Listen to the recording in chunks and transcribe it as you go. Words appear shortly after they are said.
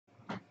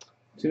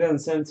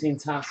2017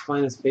 Topps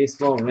Finest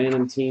Baseball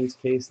Random Teams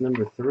case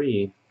number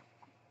 3.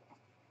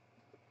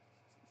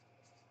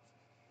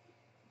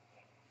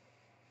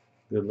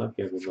 Good luck,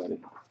 everybody.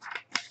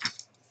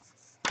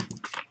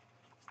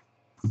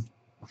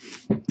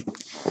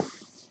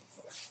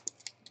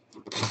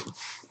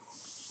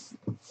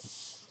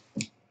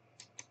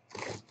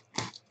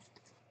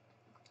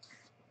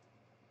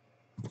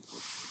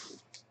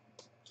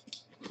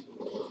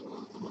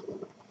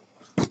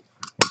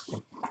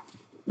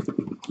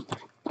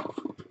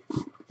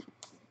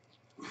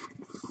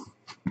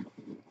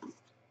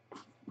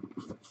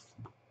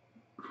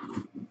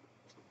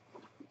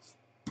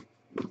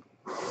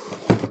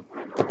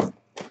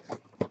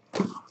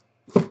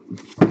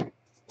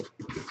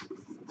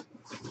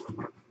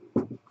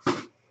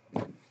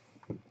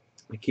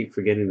 I keep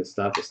forgetting to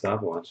stop the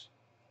stopwatch.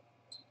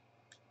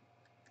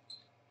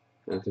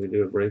 After we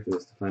do a break in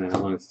this to find out how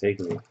long it's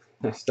taking me.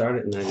 I start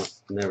it and I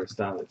just never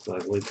stop it, so I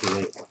wait too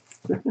late.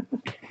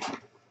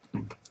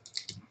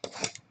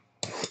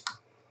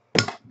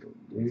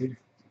 Dude.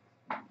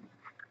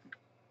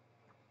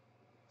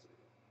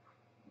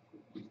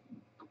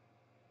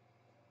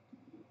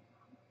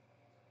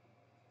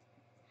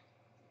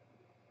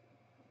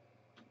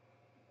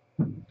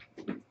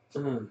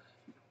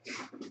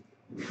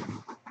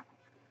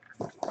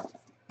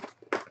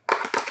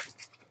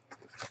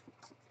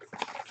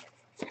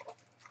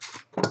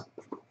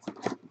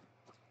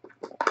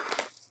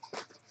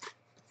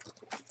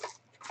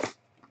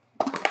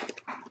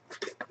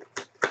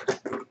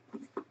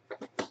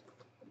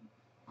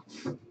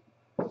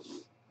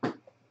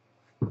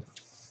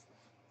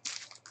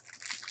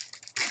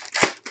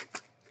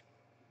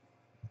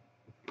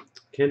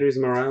 Kendrys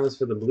Morales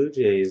for the Blue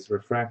Jays,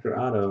 refractor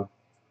auto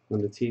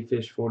on the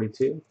T-Fish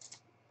 42.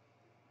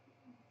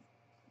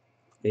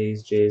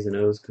 A's, J's, and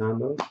O's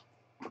combo.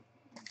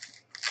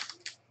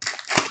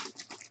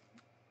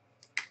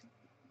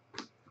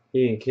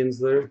 Ian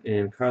Kinsler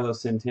and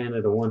Carlos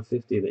Santana to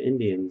 150, the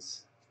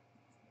Indians.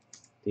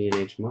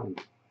 D&H Martin.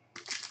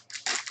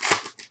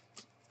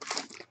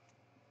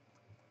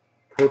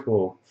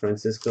 Purple,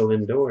 Francisco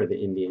Lindor, the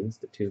Indians,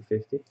 to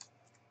 250.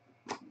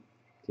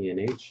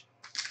 D&H.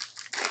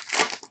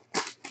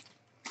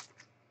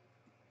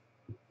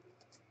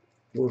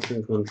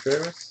 Wilson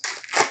Contreras.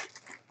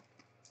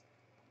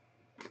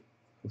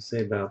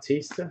 Jose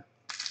Bautista.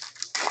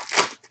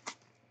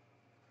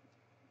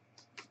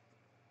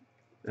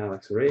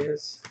 Alex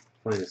Reyes,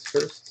 Finest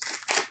Firsts.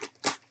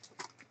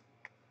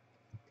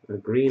 A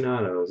green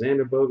auto,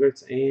 Xander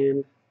Bogaerts,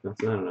 and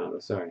that's not an auto,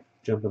 sorry.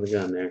 Jumping the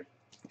gun there.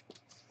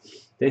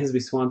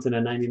 Dansby Swanson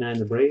at 99,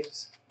 the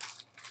Braves.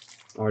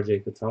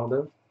 RJ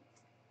Cataldo.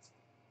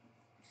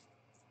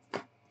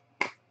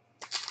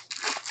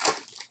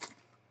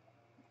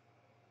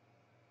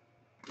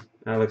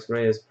 Alex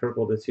Reyes,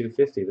 purple to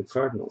 250, the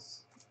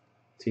Cardinals.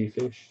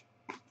 T-Fish.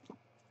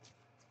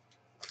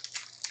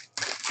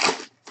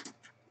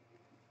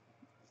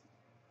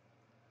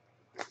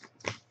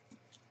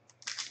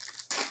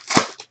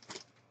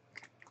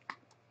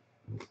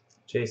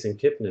 Jason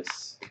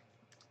Kipnis.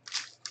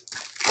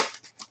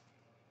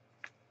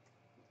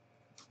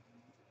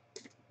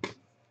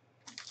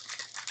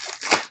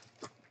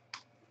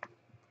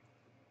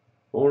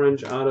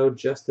 Orange auto,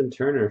 Justin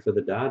Turner for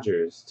the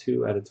Dodgers,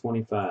 2 out of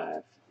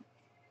 25.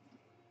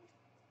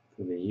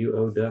 For the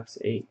UO Ducks,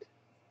 8.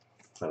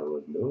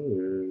 Oh,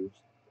 those.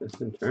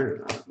 Justin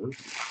Turner auto, huh?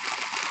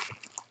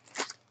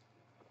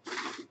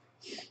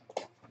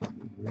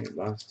 Alright,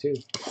 box 2.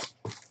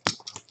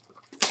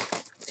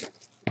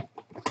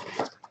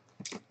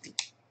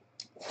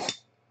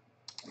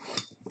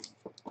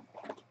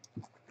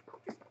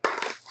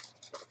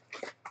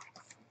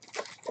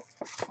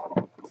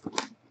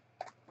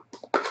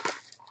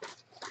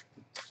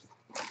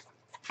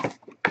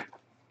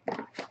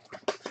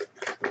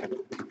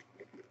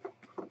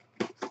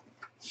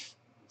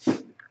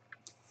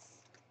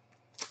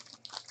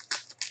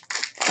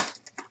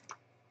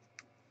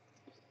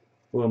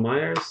 Will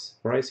Myers,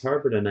 Bryce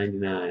Harper to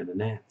 99, the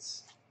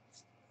Nats.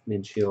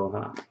 Michio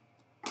Ha.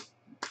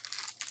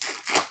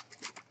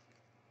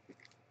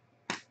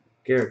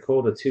 Garrett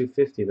Cole to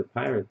 250, the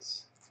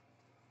Pirates.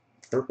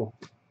 Purple.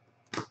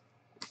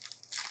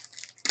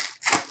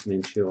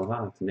 Michio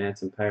Ha,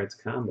 Nats and Pirates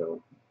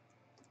combo.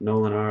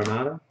 Nolan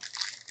Arenado.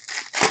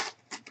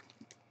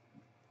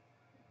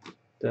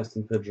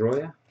 Dustin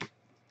Pedroia.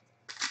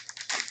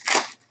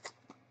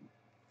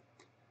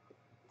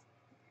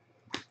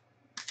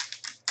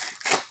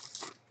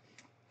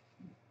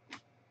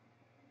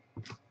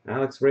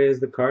 Alex Reyes,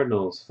 the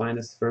Cardinals,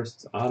 Finest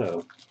Firsts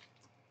auto.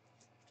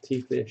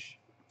 T-Fish.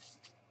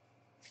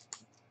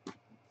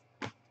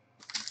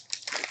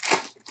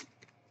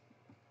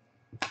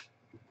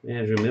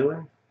 Andrew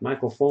Miller.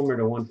 Michael Fulmer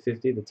to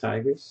 150, the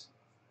Tigers.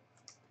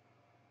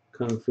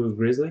 Kung Fu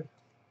Grizzly.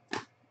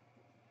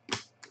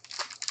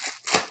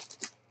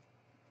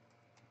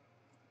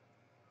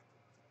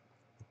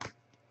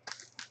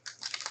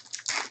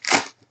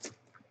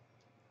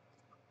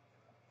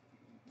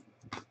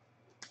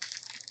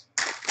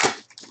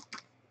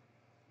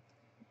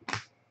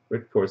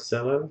 Rick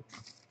Porcello.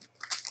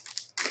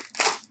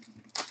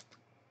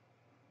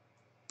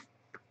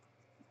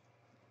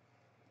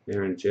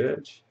 Aaron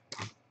Judge.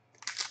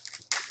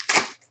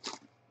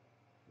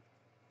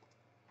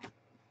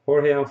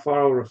 Jorge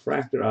Alfaro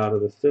refractor out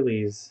of the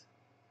Phillies.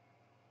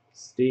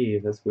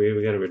 Steve, that's weird.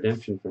 We got a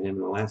redemption for him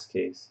in the last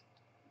case.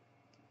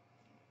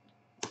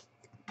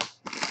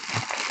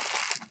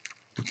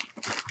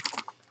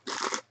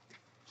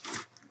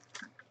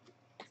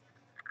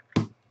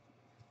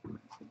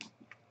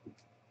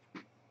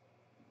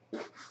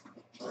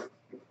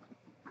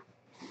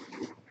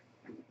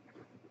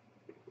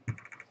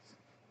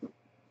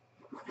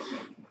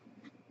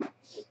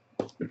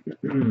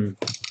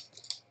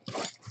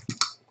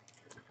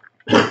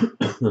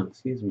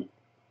 Excuse me.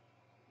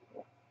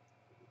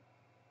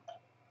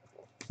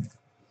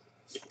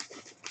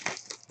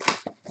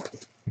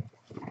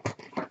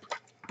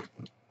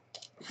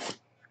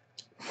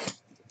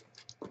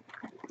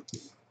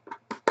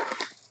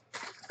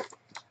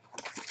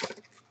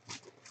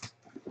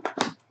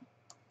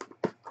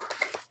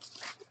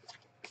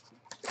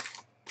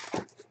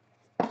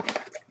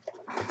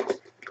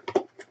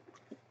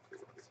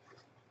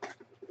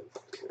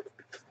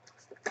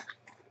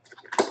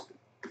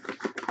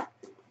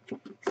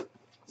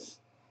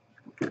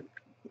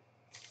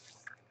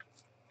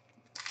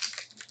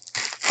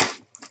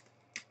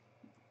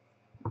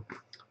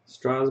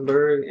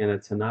 Strasburg and a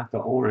Tanaka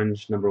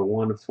Orange, number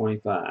 1 of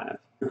 25.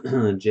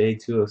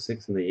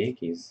 J206 in the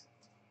Yankees.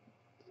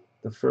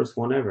 The first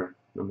one ever,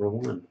 number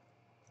 1.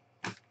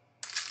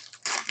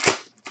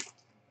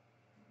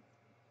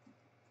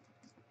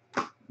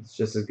 It's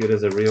just as good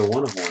as a real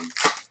 1 of 1.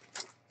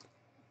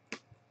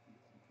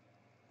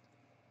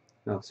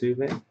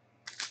 Altuve.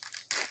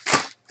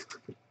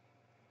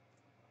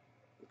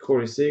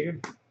 Corey Seager.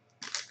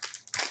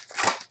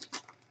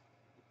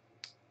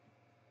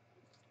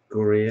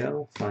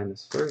 Gurriel,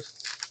 finest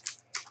first.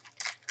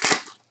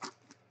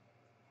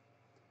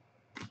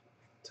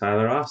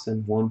 Tyler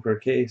Austin, 1 per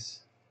case.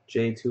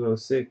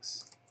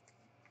 J206.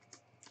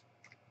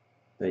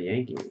 The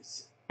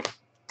Yankees.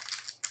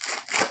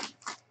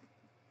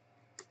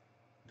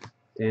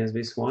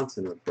 Dansby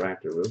Swanson,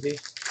 refractor rookie.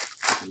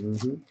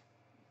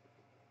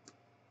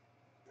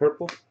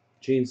 Purple,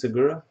 Gene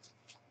Segura.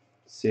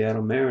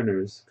 Seattle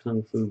Mariners,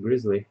 Kung Fu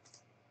Grizzly.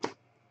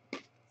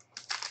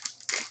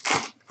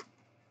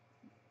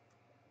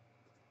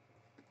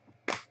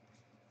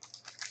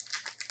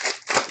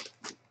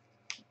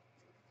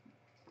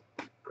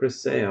 Chris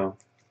Sale.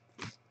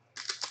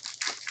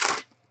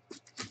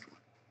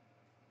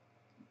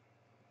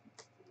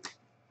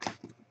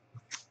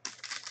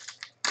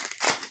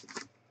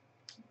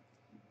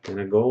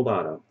 And a gold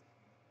auto.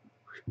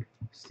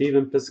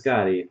 Stephen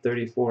Piscotty,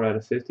 34 out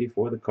of 50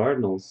 for the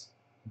Cardinals.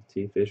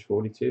 T-Fish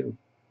 42.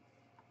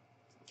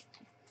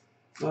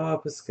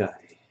 Oh,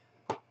 Piscotty.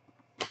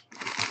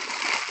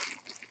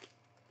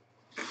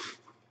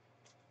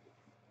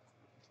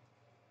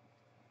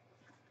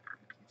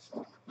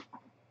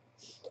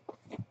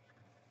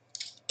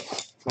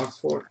 Box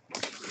 4.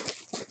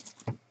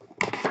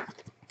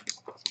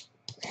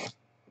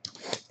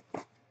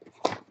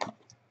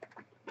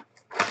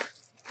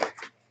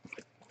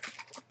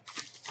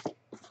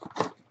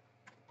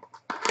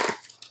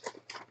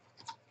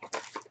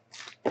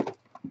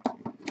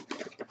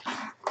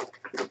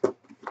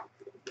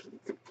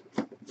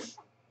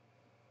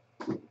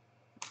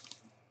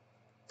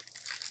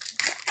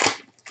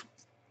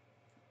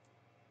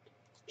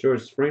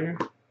 George Springer.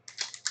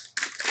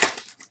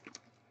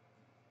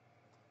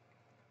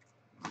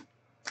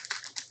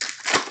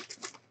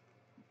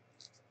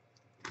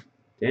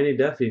 Danny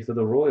Duffy for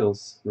the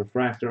Royals,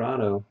 refractor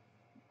auto.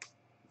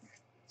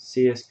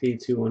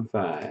 CSP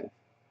 215.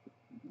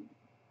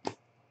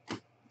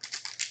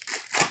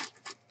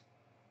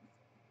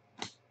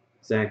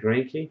 Zach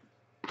Greinke.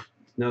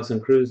 Nelson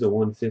Cruz, the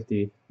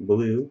 150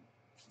 blue.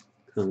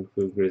 Kung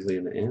Fu Grizzly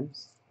in the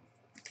M's.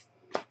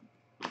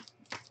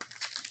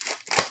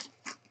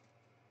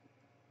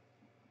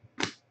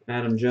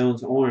 Adam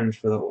Jones,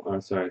 orange for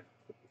the,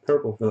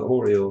 purple for the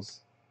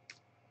Orioles.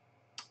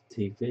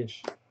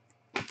 T-Fish.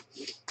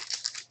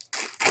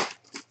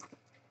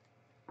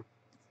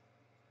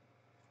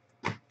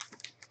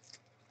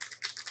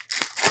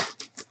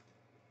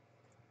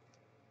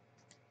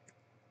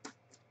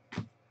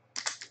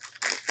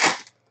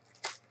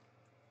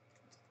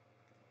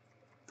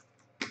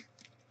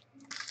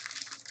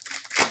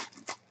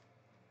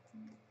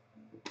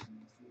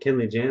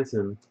 Kenley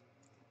Jansen.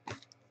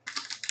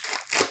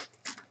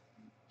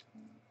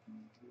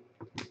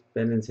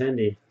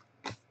 Benintendi.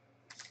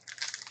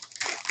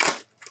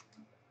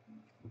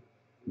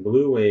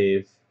 Blue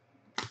Wave.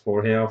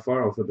 Jorge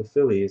Alfaro for the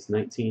Phillies,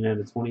 19 out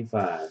of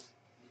 25.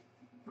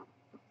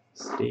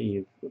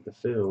 Steve with the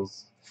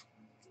Phils.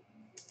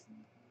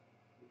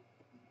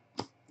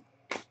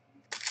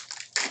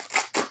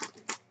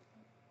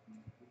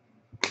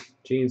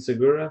 Gene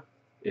Segura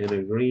and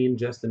a green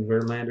Justin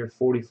Verlander,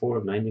 44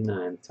 of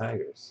 99,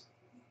 Tigers.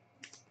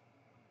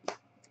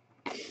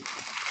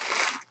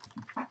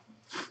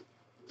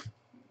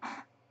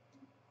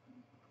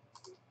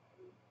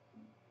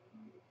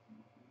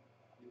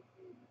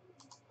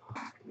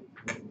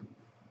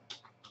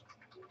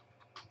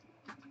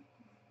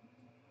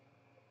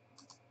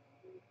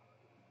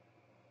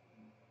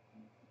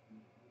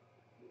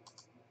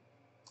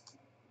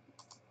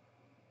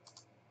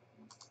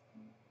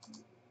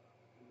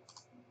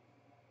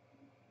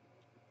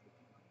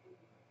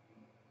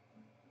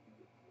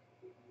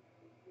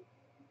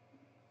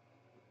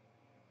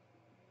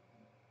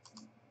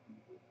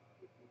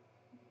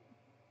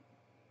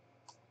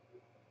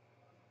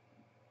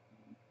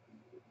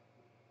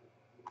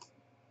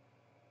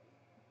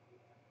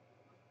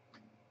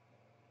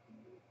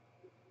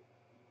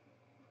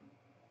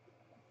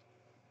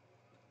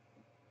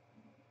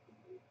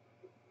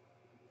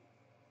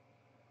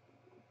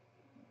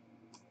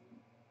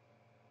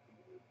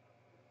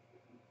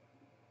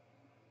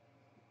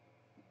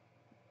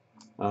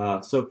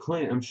 So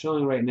Clint, I'm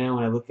showing right now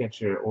when I look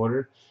at your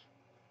order,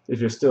 if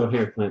you're still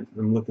here, Clint,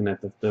 I'm looking at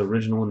the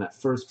original one. That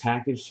first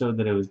package showed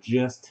that it was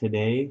just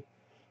today,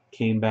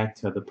 came back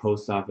to the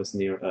post office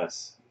near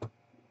us.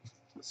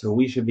 So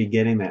we should be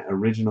getting that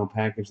original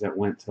package that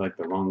went to like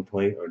the wrong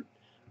place or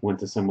went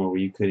to somewhere where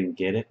you couldn't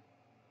get it.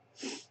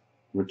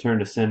 Return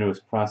to sender was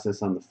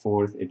processed on the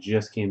 4th. It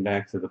just came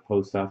back to the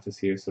post office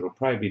here, so it'll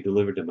probably be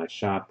delivered to my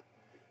shop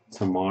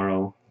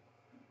tomorrow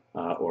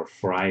or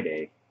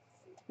Friday.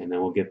 And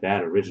then we'll get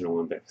that original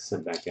one back,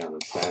 sent back out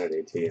on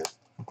Saturday to you.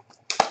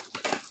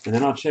 And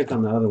then I'll check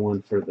on the other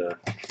one for the,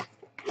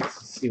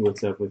 see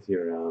what's up with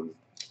your,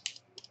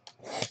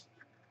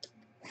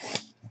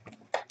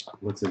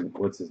 what's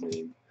his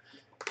name?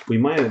 They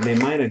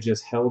might have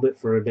just held it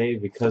for a day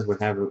because we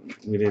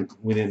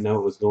didn't know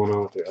what was going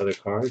on with their other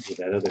cards, with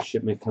that other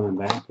shipment coming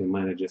back. They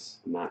might have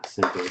just not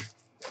sent it.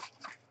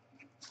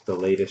 The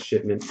latest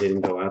shipment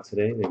didn't go out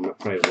today. They were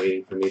probably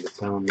waiting for me to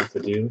tell them what to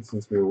do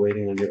since we were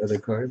waiting on your other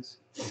cards.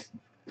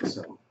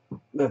 So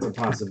that's a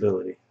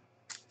possibility.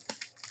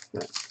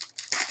 But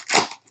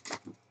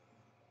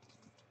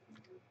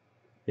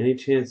any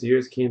chance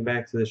yours came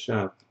back to the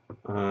shop?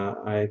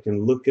 I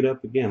can look it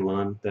up again,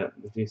 Lon. That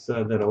if you still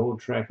have that old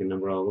tracking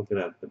number, I'll look it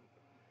up. But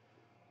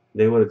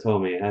they would have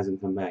told me it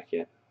hasn't come back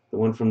yet. The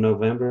one from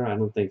November, I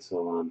don't think so,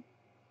 Lon.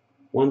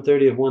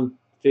 130 of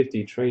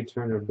 150, Trey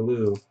Turner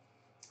blue.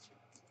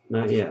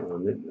 Not yet,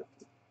 Lon.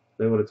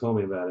 They would have told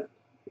me about it.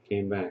 It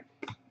came back.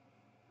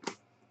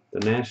 The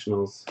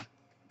Nationals.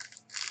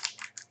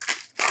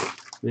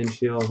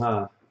 Minchio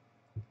Ha.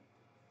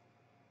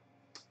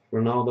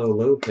 Ronaldo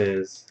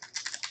Lopez.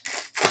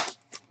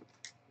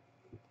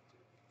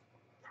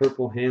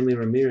 Purple Hanley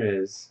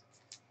Ramirez.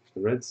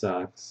 The Red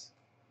Sox.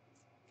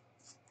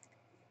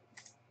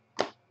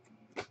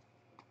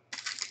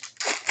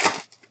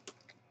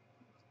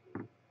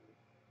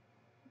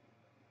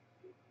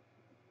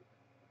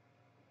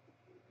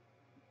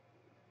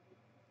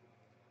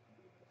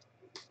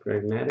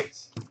 Greg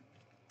Maddux.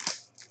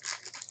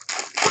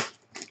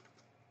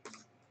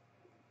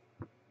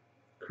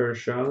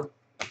 Kershaw.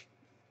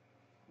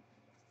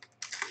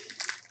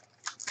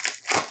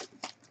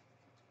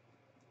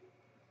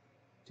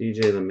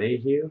 DJ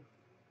LeMahieu.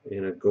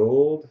 And a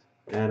gold,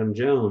 Adam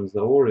Jones,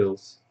 the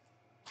Orioles.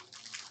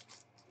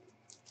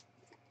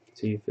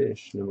 T.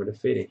 Fish, number to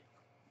 50.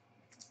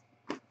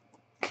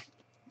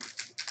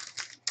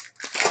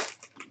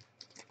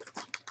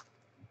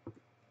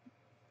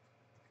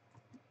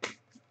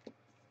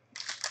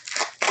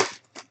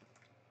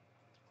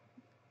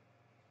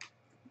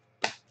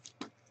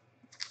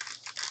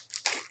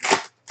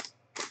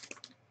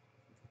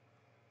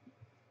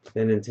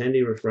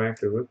 Benintendi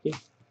refractor rookie.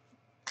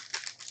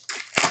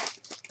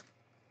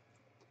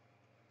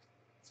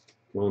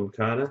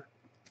 Moncada,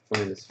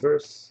 find his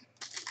first.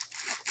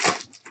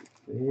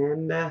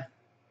 And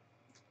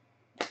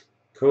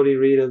Cody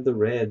Reed of the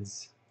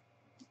Reds.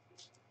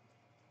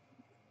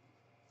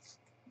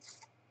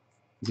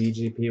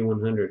 BGP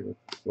 100 with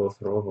Los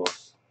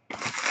Rojos.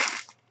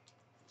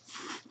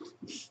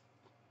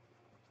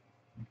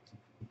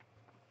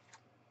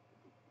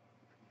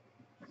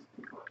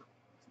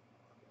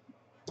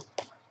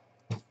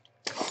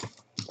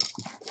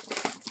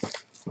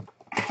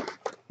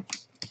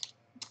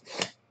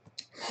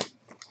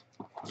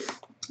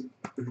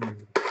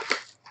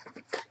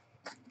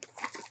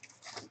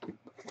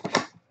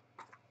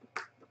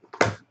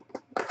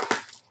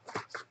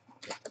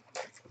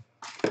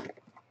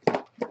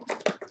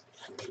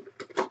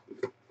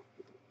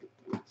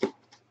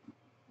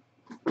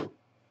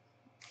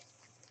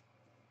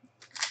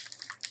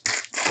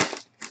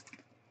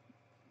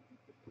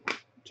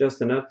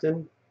 Justin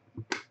Upton,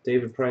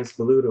 David Price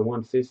blue to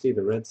 150,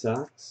 the Red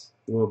Sox.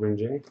 Wilburn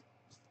J.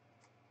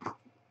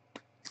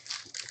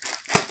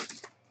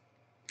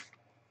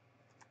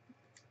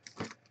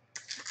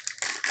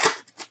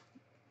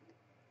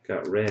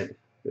 Got red.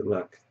 Good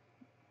luck.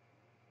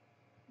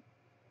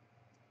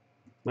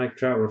 Mike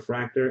Trout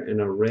refractor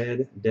and a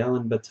red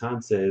Dellin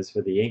Betances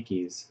for the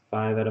Yankees.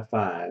 5 out of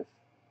 5.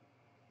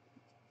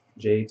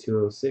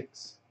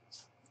 J206.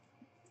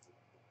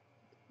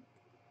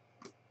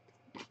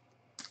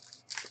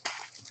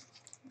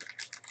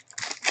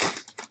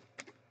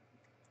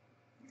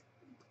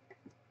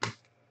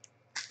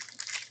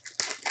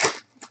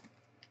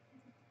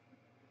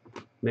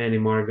 Manny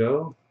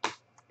Margot,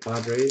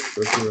 Padres,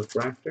 rookie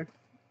refractor.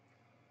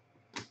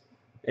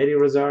 Eddie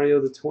Rosario,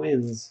 the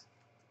Twins.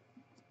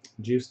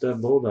 Juiced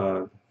up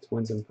Bulldog,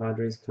 Twins and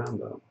Padres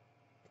combo.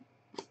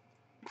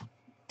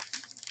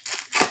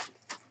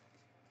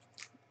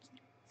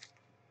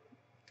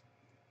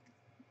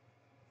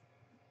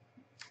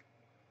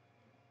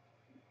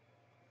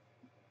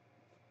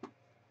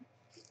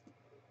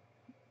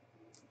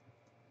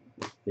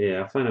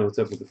 Yeah, I'll find out what's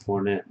up with the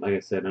Fournette. Like I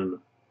said, I don't know.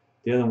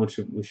 The other one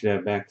we should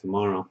have back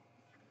tomorrow.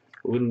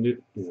 We wouldn't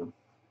do,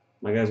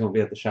 my guys won't be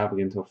at the shop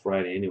again until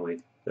Friday anyway.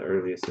 The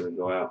earliest it would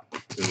go out.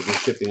 We'll be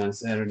shipping on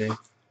Saturday.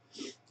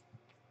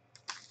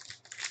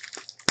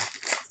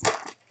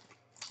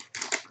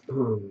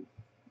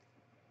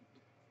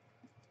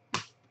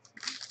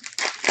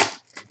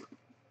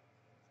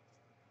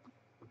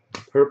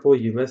 Purple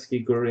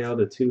Yulieski Gurriel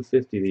to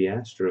 250, the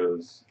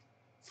Astros.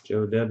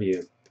 Joe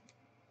W.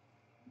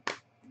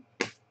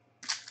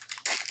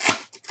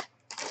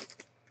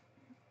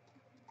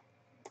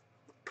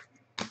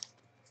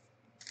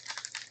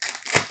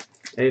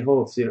 Hey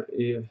Holtz, how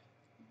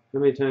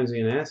many times are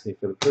you going to ask me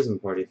for the prison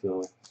party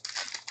filler?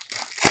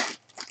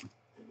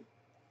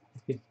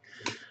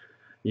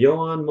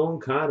 Yoan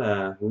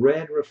Moncada,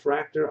 red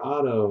refractor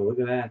auto. Look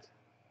at that.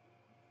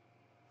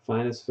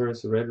 Finest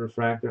first red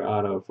refractor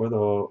auto for the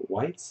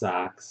White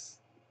Sox.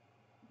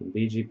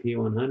 BGP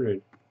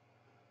 100.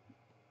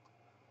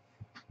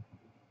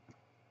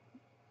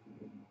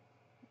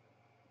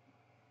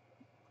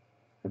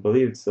 I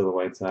believe it's still the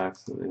White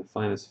Sox.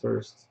 Finest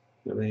first.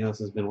 Everything else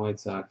has been White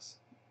Sox.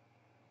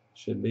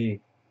 Should be.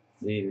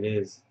 Indeed, it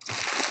is.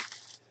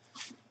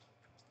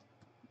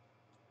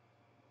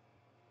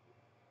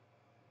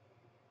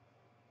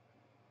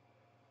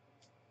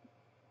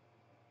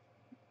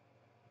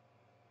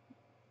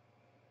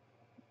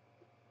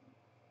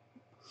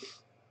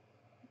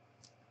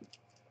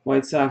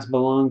 White Sox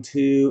belong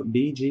to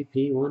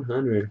BGP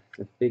 100.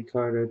 That big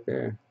card right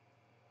there.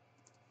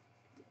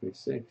 Pretty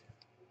sick.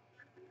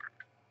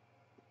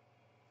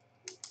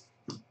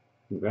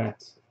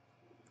 Congrats.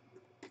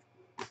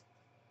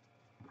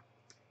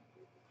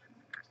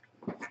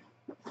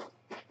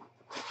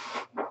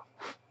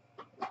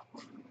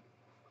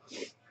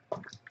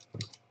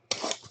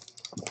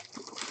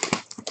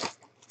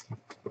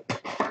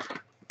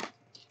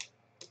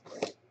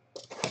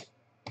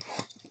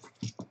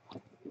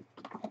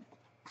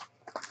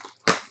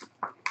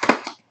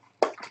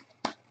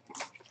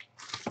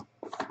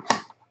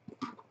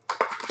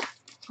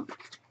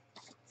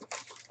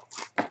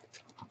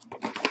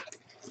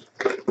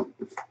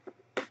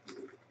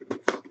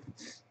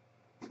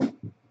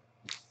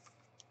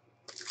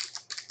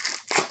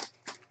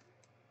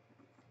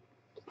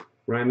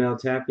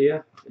 Raimel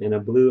Tapia and a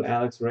blue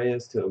Alex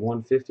Reyes to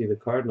 150, the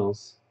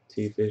Cardinals.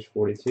 T-Fish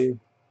 42.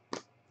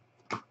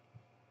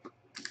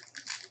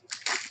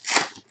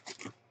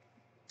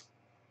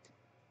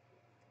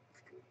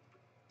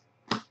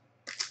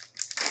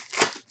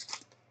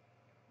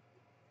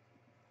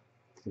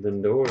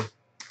 Lindor.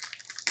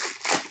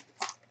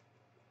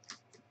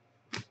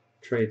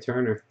 Trey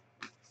Turner.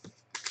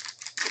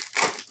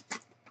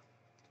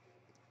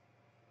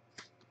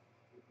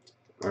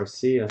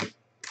 Arcia.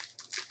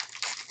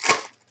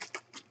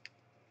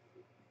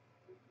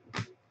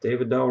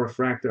 David Dahl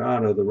refractor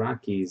auto, the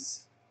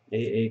Rockies.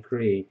 A.A.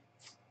 Cree.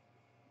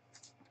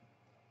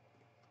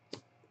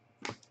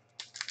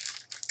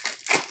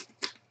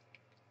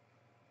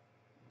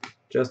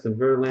 Justin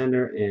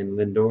Verlander and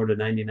Lindor to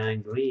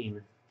 99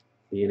 green.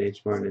 The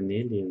NH Martin and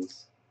the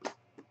Indians.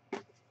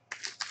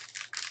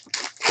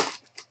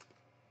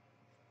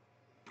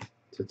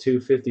 To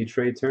 250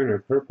 Trey Turner,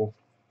 purple.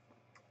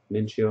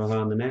 Minchio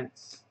on the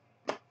Nets.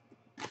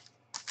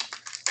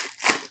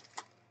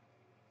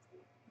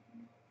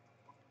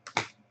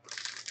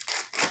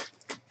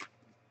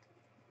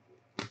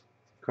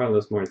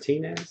 Carlos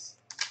Martinez.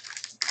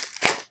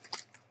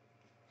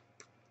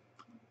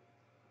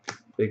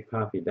 Big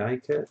Poppy die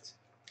cut.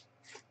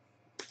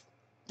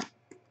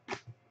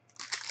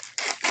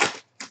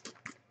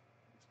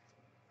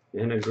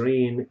 And a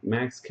green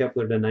Max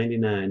Kepler to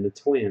 99, the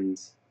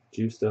Twins.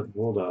 Juiced up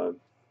Bulldog.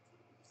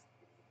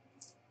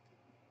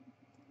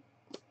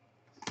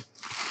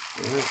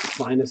 Alright,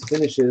 finest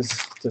finishes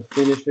to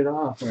finish it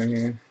off right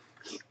here.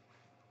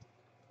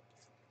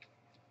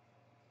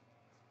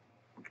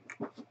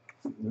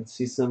 Let's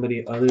see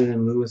somebody other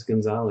than Luis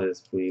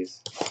Gonzalez,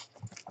 please.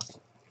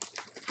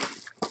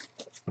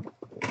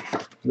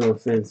 No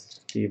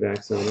offense,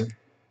 D-backs owner.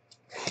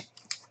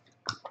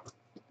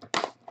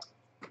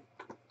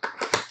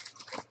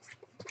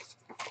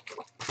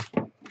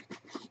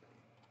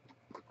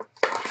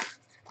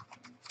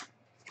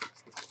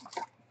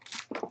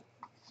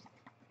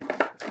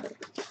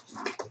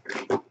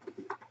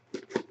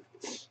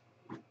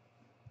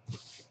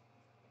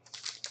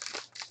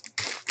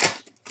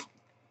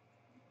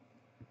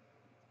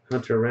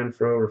 Hunter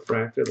Renfroe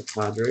refractor, the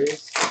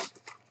Padres.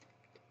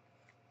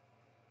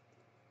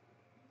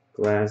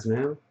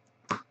 Glasnow.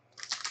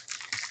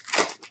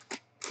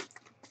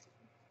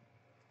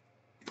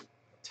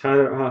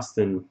 Tyler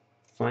Austin,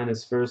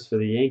 finest first for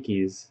the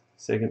Yankees.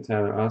 Second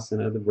Tyler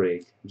Austin of the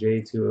break.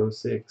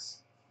 J206.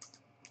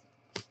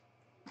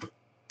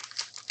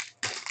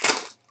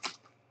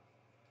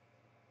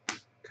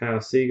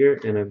 Kyle Seager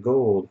and a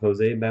gold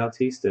Jose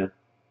Bautista.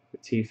 The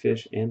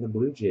T-Fish and the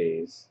Blue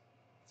Jays.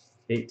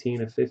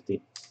 18 of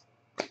 50.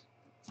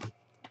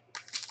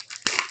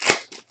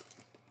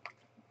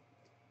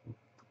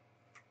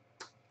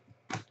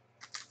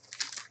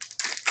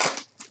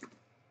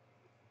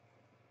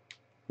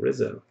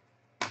 Rizzo.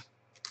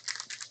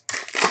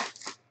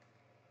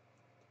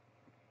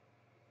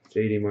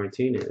 JD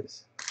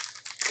Martinez.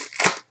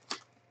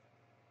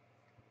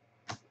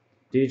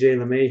 DJ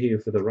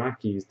LeMahieu for the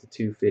Rockies to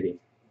 250.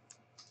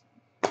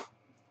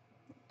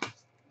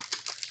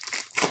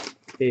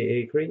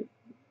 A.A. Crete.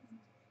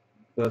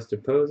 Buster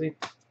Posey.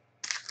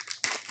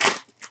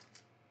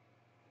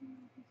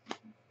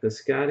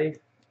 Piscotty.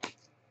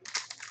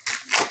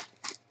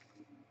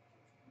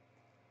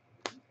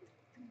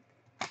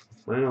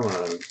 Final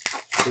auto.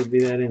 Should be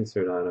that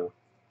insert auto.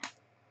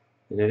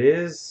 And it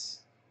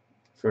is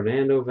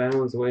Fernando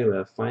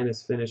Valenzuela.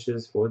 Finest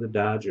finishes for the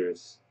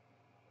Dodgers.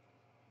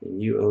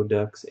 And UO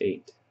Ducks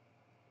 8.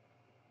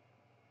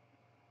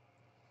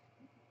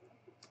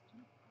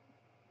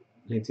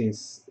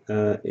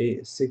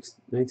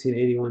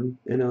 1981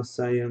 NL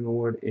Cy Young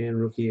Award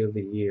and Rookie of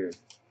the Year.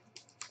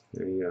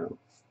 There you go.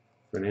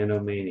 Fernando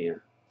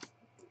Mania.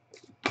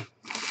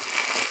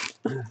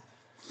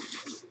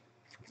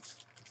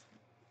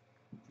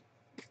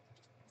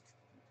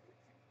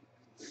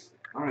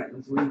 Alright,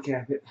 let's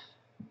recap it.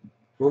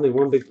 Only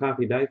one big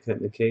poppy die cut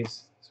in the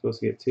case.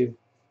 Supposed to get 2.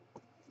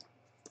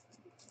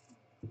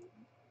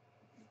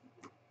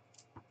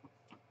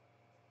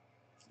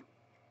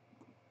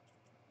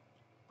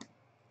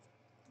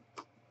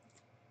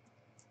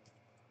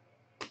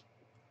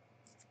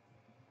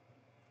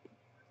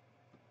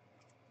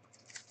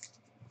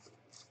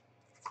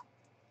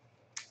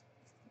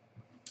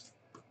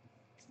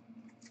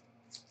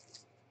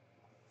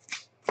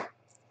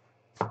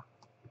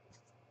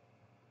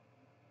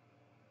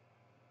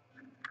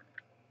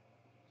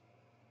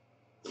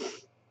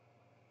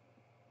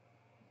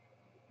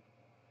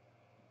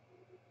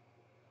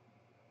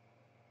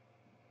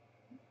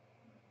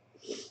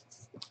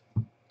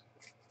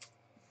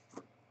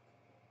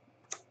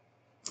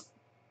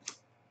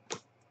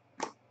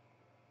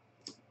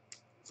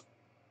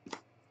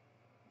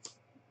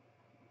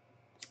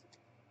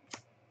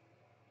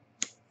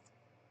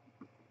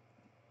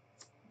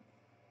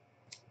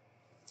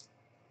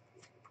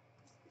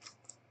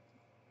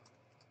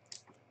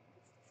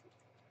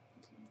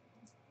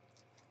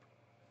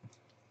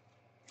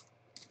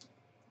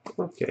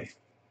 Okay.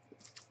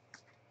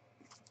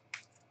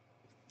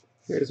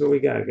 Here's what we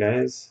got,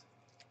 guys.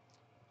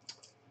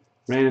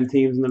 Random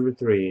teams number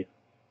 3.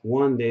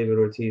 1 David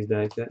Ortiz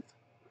die cut.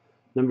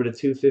 Number to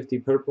 250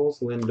 purples,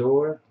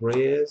 Lindor,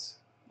 Reyes,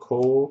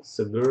 Cole,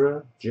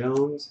 Segura,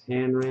 Jones,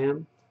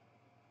 Hanram,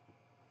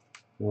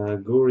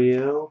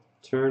 Gurriel,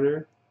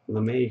 Turner,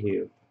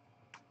 LeMahieu.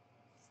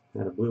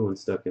 Had a blue one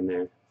stuck in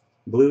there.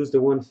 Blues to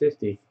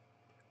 150.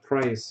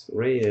 Price,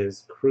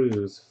 Reyes,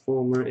 Cruz,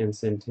 Fulmer, and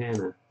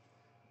Santana.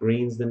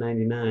 Greens to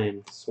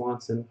 99.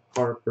 Swanson,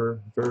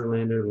 Harper,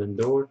 Verlander,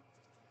 Lindor.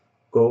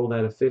 Gold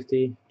out of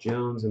 50.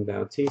 Jones and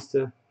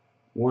Bautista.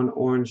 1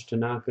 orange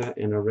Tanaka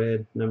and a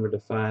red number to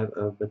 5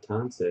 of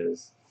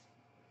Betances.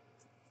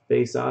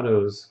 Base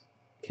autos: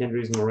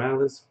 Kendrys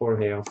Morales,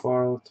 Jorge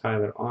Alfaro,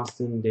 Tyler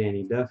Austin,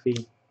 Danny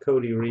Duffy,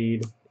 Cody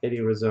Reed, Eddie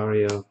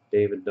Rosario,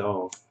 David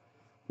Dahl.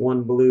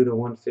 1 blue to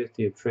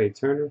 150 of Trey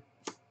Turner.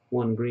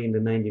 1 green to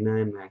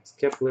 99 Max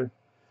Kepler.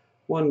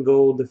 1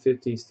 gold to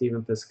 50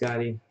 Stephen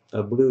Piscotty.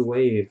 A blue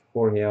wave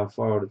Jorge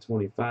Alfaro to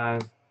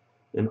 25.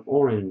 An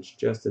orange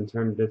Justin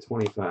Turner to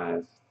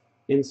 25.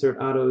 Insert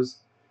autos: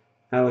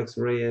 Alex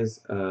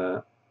Reyes,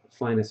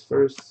 finest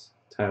firsts.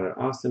 Tyler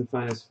Austin,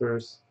 finest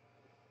first.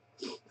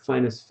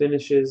 Finest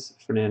finishes,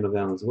 Fernando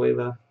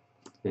Valenzuela.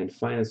 And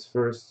finest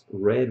first,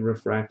 red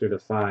refractor to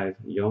 5,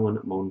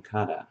 Yoan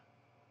Moncada,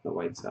 the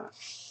White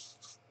Sox.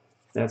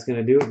 That's going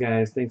to do it,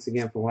 guys. Thanks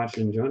again for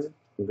watching and joining.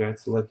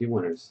 Congrats to lucky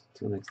winners.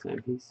 Till next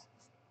time, peace.